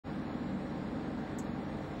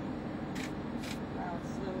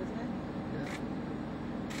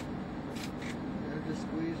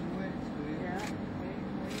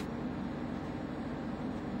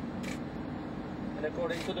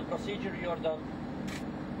according to the procedure, you're done.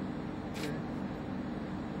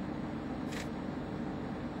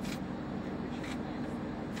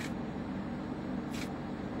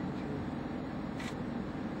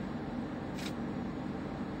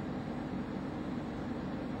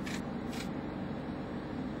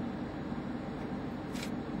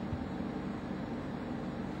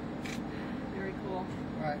 Very cool.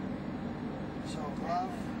 Alright, so off,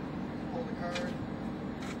 pull the card,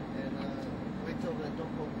 and wait till the,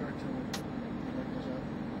 don't pull the card till the light goes out.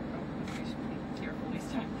 Oh, we should be careful this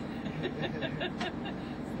time.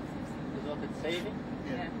 Is that it saving?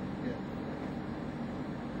 Yeah.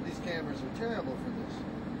 These cameras are terrible for this.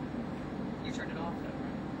 You turned it off though,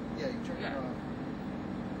 right? Yeah, you turn it off.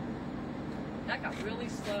 That got really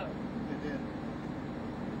slow. It did.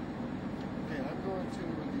 Okay, I'm going to the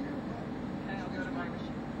airport. Okay, I'll go to my machine.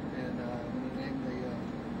 And I'm going to name the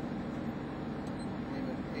name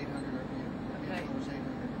it 800 RPM. Okay. It was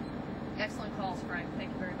 800. Excellent calls, Frank.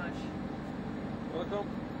 Thank you very much. Welcome.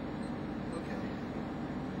 Okay.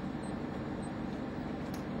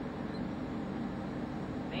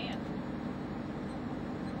 Man.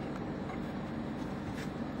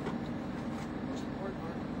 Most important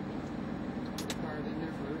part. Card in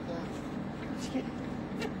there for that.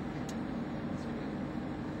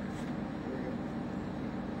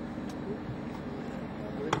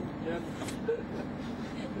 Yep.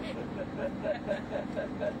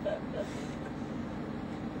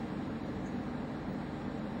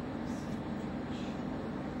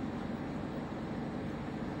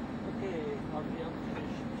 Okay, I'll be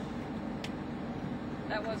finished.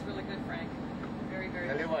 That was really good, Frank. Very, very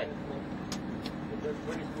good. It does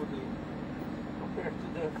very smoothly compared to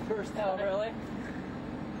the first Oh, time. really?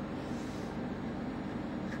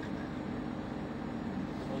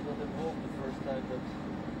 I was not involved the first time, but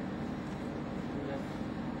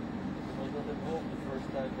I was not involved the first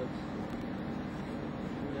time, but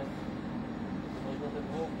I was not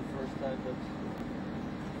involved the first time, but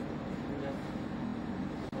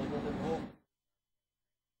I was not involved.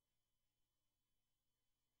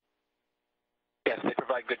 Yes, they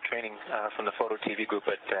provide good training from the photo TV group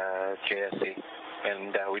at JSC,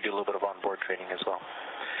 and we do a little bit of onboard training as well.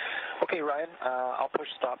 Okay, Ryan, I'll push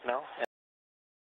stop now.